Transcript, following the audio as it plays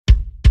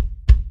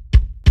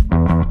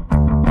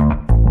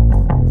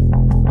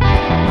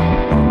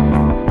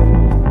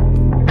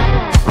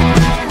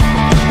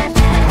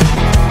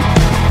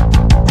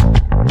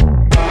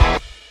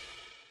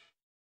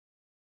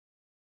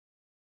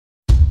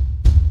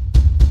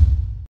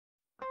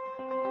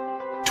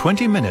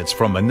20 minutes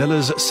from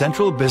Manila's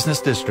central business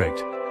district.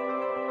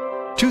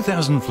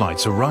 2,000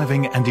 flights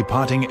arriving and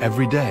departing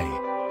every day.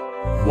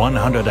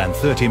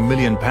 130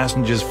 million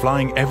passengers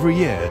flying every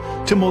year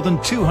to more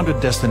than 200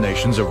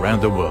 destinations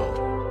around the world.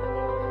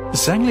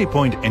 Sangley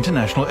Point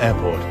International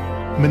Airport,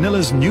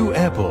 Manila's new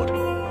airport,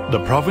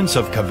 the province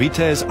of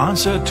Cavite's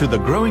answer to the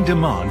growing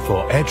demand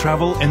for air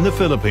travel in the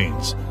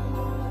Philippines.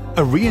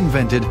 A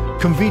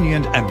reinvented,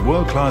 convenient and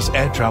world-class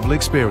air travel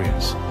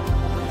experience.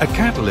 A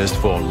catalyst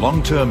for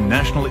long-term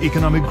national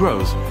economic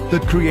growth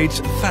that creates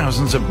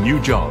thousands of new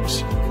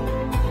jobs.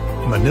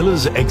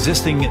 Manila's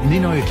existing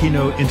Ninoy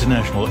Aquino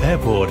International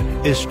Airport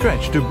is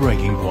stretched to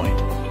breaking point.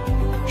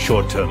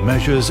 Short-term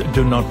measures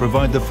do not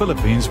provide the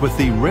Philippines with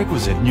the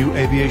requisite new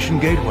aviation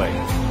gateway.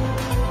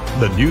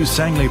 The new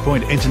Sangley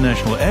Point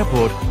International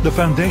Airport, the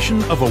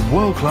foundation of a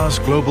world-class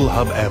global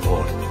hub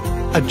airport,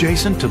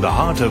 adjacent to the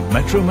heart of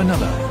Metro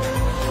Manila.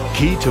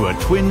 Key to a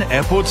twin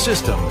airport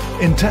system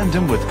in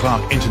tandem with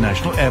Clark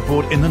International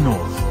Airport in the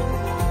north.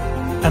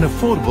 An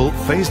affordable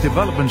phased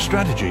development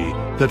strategy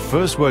that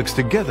first works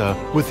together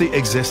with the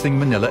existing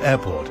Manila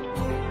Airport.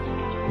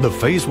 The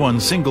Phase 1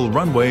 single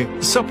runway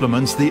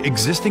supplements the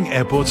existing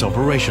airport's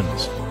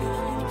operations.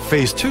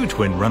 Phase 2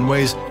 twin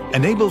runways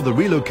enable the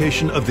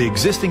relocation of the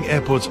existing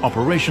airport's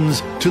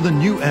operations to the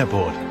new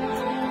airport.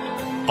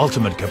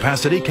 Ultimate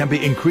capacity can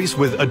be increased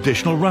with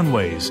additional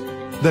runways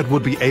that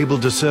would be able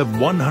to serve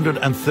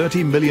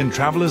 130 million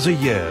travelers a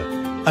year,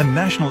 a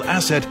national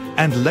asset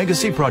and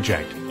legacy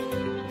project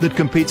that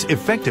competes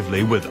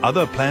effectively with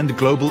other planned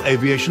global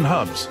aviation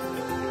hubs.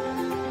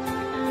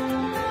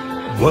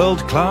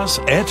 World-class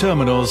air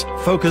terminals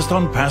focused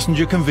on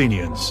passenger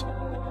convenience.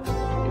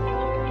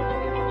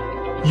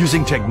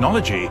 Using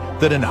technology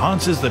that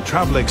enhances the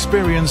travel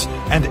experience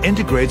and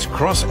integrates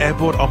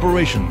cross-airport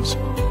operations.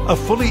 A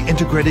fully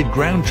integrated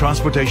ground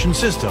transportation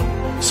system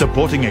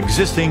supporting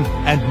existing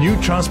and new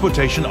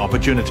transportation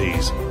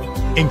opportunities,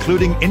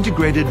 including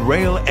integrated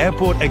rail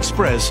airport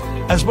express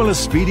as well as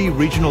speedy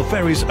regional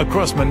ferries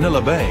across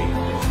Manila Bay.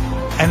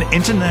 An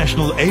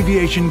international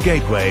aviation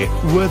gateway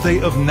worthy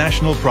of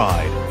national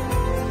pride.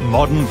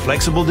 Modern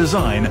flexible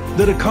design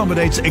that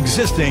accommodates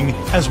existing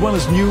as well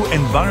as new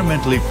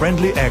environmentally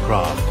friendly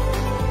aircraft.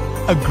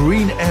 A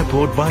green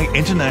airport by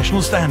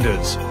international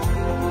standards.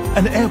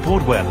 An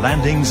airport where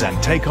landings and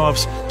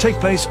takeoffs take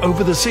place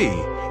over the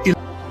sea.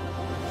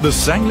 The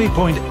Sangley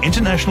Point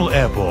International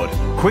Airport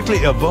quickly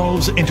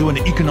evolves into an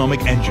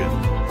economic engine,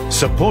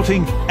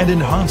 supporting and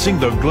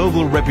enhancing the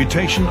global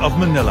reputation of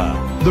Manila,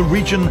 the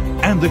region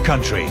and the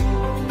country.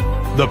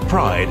 The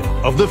pride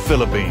of the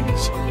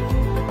Philippines.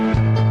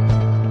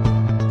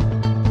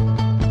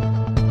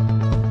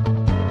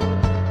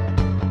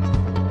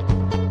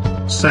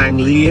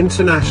 Sangley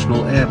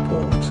International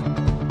Airport.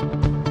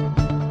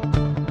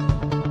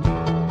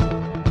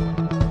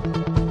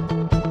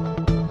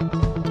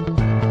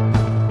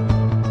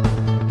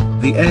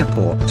 The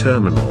airport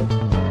terminal.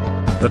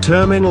 The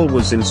terminal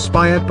was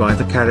inspired by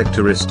the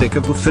characteristic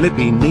of the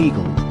Philippine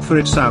eagle, for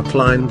its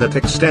outline that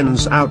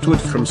extends outward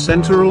from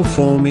central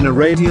form in a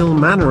radial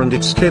manner and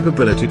its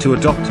capability to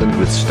adopt and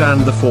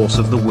withstand the force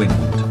of the wind.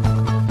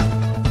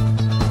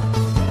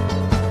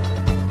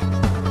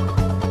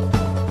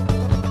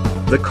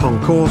 The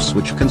concourse,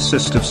 which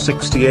consists of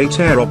 68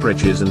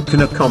 aerobridges and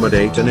can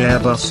accommodate an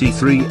Airbus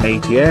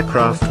E380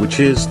 aircraft, which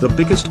is the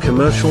biggest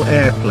commercial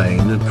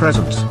airplane at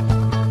present.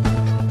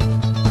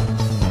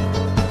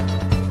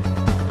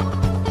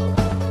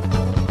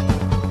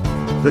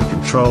 The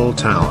control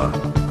tower.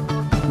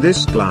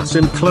 This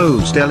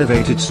glass-enclosed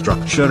elevated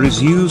structure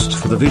is used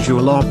for the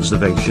visual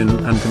observation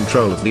and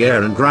control of the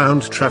air and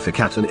ground traffic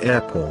at an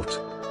airport.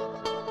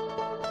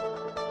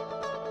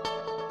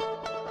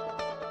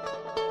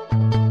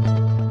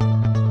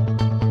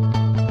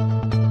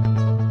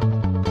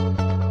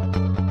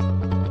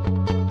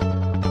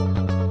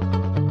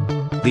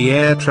 The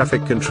Air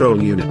Traffic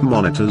Control Unit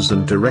monitors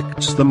and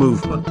directs the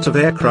movement of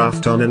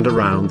aircraft on and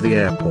around the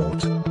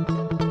airport.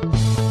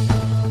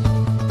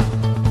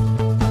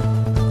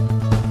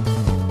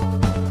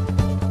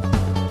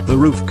 The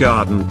roof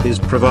garden is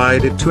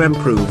provided to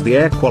improve the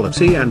air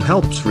quality and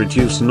helps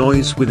reduce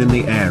noise within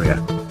the area.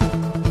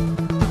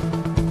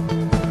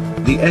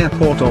 The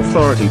Airport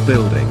Authority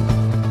Building.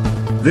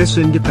 This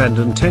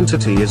independent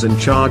entity is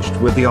charged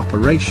with the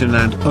operation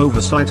and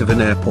oversight of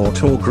an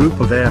airport or group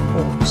of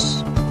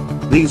airports.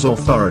 These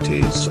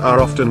authorities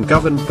are often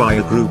governed by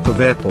a group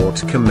of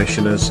airport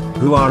commissioners,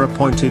 who are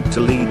appointed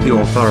to lead the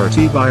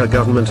authority by a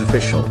government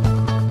official.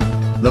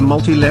 The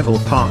multi-level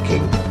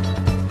parking.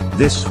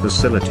 This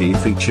facility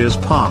features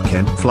park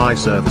and fly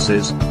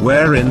services,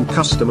 wherein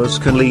customers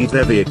can leave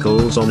their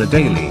vehicles on a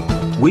daily,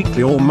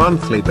 weekly or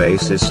monthly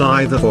basis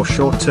either for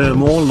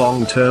short-term or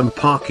long-term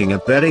parking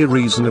at very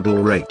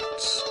reasonable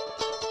rates.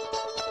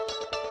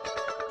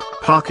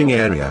 Parking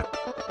area.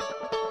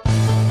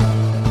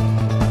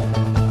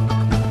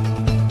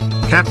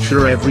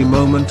 Capture every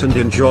moment and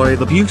enjoy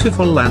the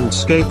beautiful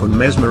landscape and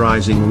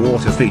mesmerizing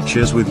water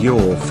features with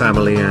your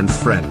family and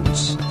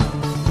friends.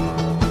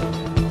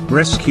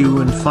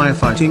 Rescue and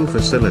firefighting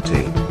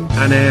facility.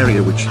 an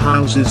area which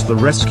houses the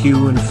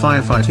rescue and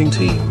firefighting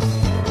team.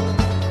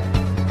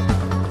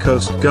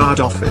 Coast Guard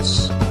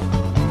Office.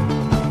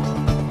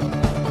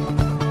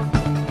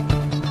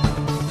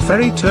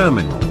 Ferry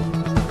Terminal.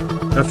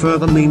 A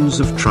further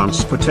means of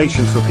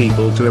transportation for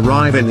people to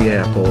arrive in the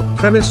airport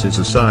premises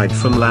aside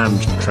from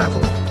land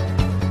travel.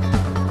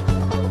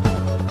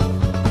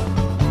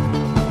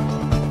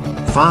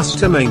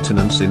 Faster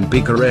maintenance in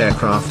bigger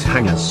aircraft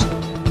hangars.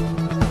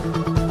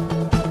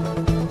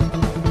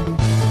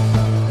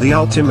 The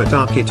ultimate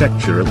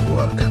architecture of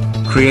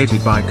work,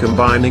 created by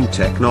combining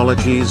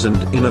technologies and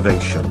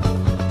innovation.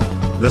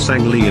 The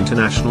Sangley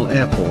International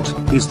Airport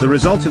is the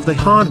result of the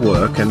hard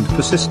work and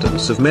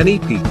persistence of many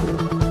people,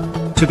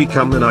 to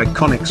become an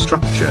iconic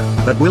structure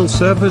that will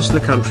serve as the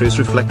country's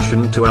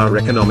reflection to our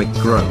economic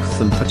growth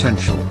and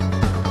potential.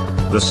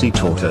 The sea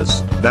taught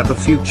us that the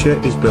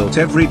future is built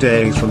every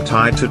day from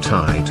tide to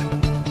tide.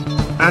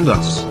 And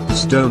us,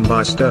 stone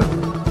by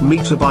stone,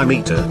 meter by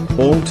meter,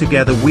 all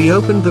together we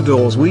opened the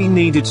doors we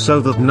needed so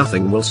that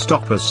nothing will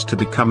stop us to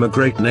become a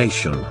great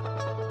nation.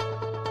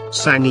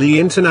 Sangley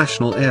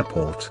International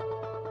Airport.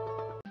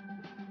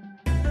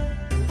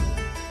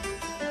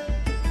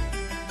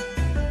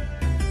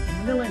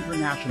 Manila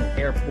International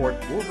Airport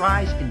will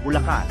rise in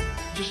Bulacan,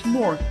 just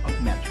north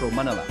of Metro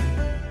Manila.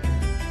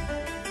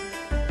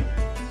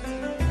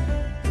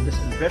 It is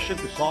envisioned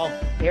to solve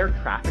air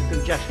traffic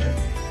congestion,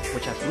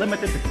 which has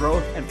limited the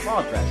growth and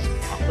progress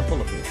of the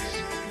Philippines.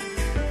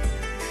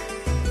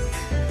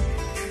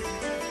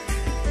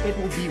 It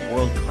will be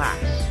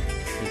world-class,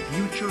 a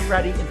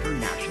future-ready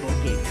international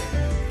gateway.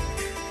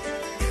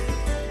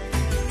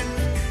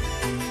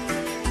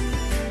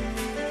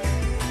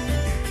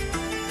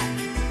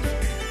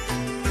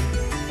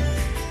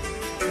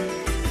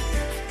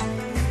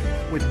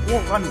 With 4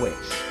 runways,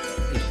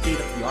 a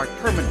state-of-the-art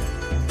terminal,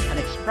 an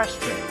express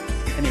train,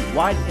 and a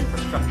wide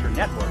infrastructure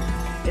network,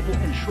 it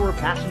will ensure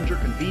passenger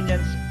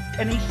convenience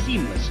and a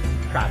seamless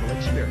travel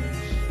experience.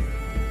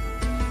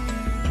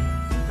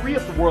 3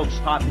 of the world's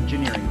top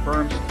engineering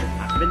firms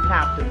have been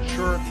tapped to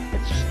ensure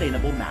its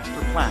sustainable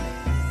master planning.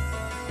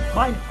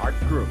 Meinhardt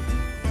Group,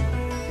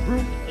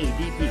 Group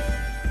ADP,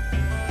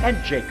 and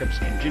Jacobs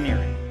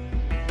Engineering.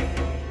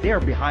 They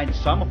are behind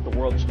some of the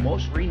world's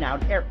most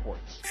renowned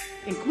airports,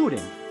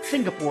 including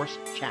Singapore's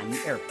Changi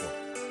Airport.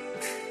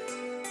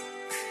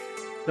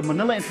 The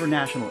Manila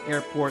International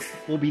Airport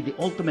will be the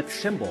ultimate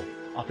symbol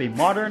of a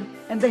modern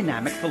and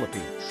dynamic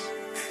Philippines.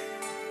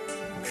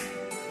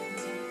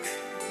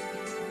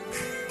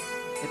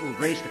 It will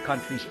raise the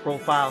country's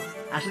profile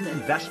as an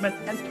investment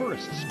and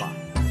tourist spot.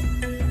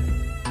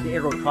 The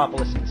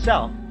Aerotropolis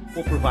itself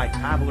will provide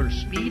travelers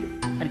speed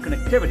and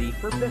connectivity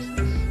for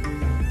business.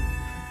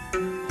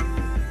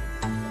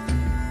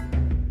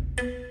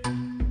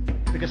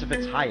 Because of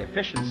its high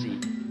efficiency,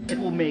 it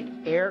will make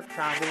air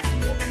travel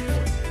more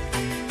affordable.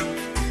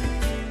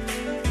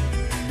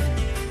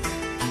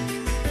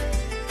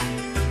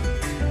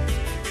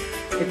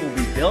 It will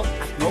be built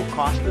at no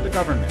cost to the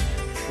government,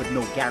 with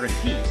no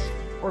guarantees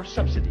or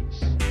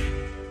subsidies.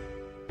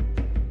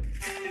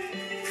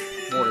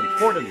 More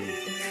importantly,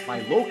 by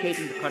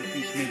locating the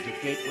country's major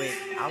gateway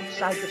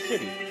outside the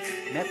city,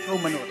 Metro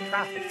Manila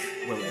traffic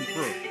will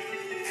improve.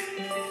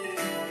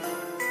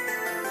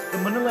 The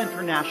Manila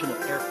International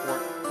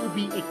Airport will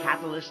be a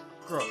catalyst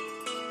of growth,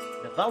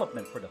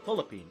 development for the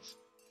Philippines,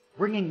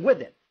 bringing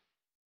with it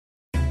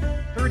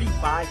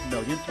 35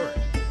 million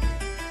tourists,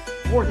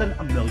 more than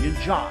 1 million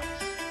jobs,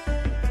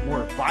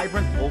 more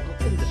vibrant local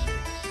industries,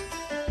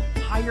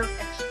 higher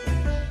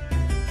exports,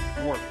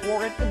 more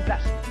foreign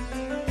investment,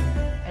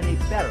 and a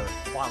better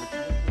quality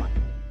of life.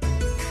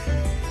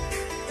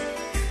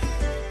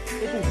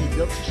 It will be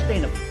built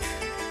sustainably,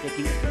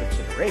 taking into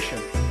consideration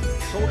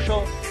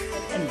social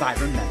and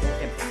environmental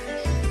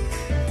impacts.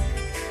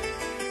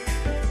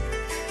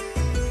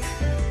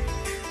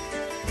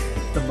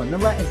 The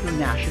Manila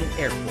International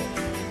Airport,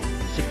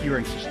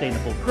 securing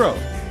sustainable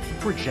growth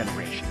for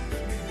generations.